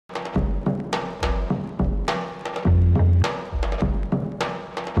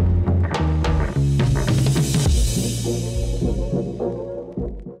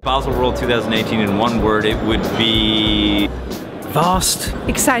Baselworld 2018 in one word, it would be... Vast.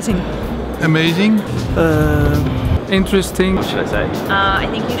 Exciting. Amazing. Interesting. What should I say? I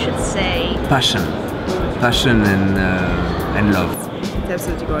think you should say... Passion. Passion and love. It's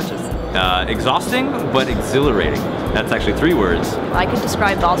absolutely gorgeous. Exhausting, but exhilarating. That's actually 3 words. I could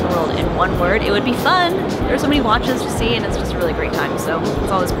describe Baselworld in one word. It would be fun. There are so many watches to see, and it's just a really great time. So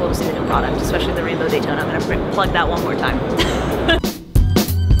it's always cool to see the new product, especially the Rainbow Daytona. I'm going to plug that one more time.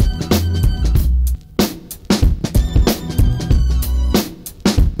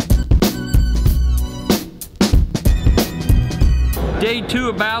 Day 2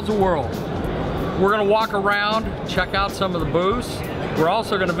 of Baselworld. We're going to walk around, check out some of the booths. We're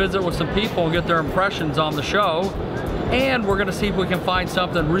also going to visit with some people and get their impressions on the show. And we're going to see if we can find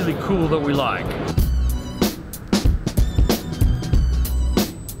something really cool that we like.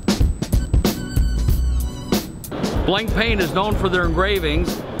 Blank Paint is known for their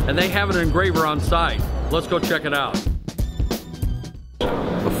engravings, and they have an engraver on site. Let's go check it out.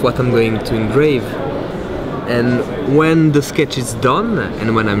 Of what I'm going to engrave. And when the sketch is done,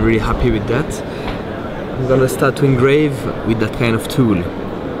 and when I'm really happy with that, I'm gonna start to engrave with that kind of tool.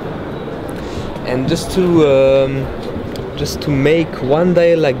 And just to make one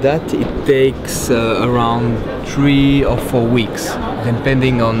dial like that, it takes around 3 or 4 weeks,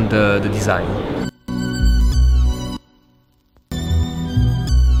 depending on the design.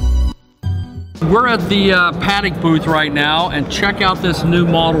 We're at the Paddock booth right now, and check out this new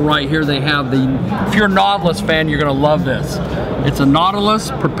model right here they have. If you're a Nautilus fan, you're gonna love this. It's a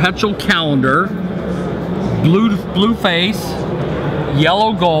Nautilus perpetual calendar, blue face,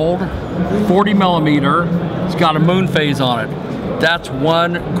 yellow gold, 40 millimeter. It's got a moon phase on it. That's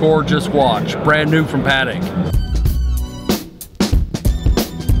one gorgeous watch, brand new from Paddock.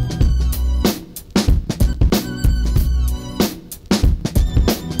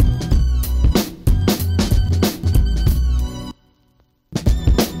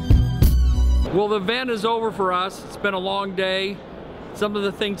 Well, the event is over for us. It's been a long day. Some of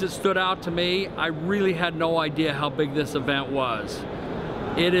the things that stood out to me, I really had no idea how big this event was.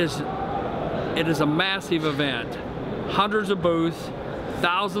 It is a massive event. Hundreds of booths,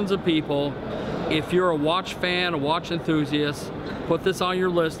 thousands of people. If you're a watch fan, a watch enthusiast, put this on your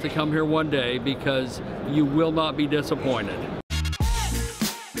list to come here one day because you will not be disappointed.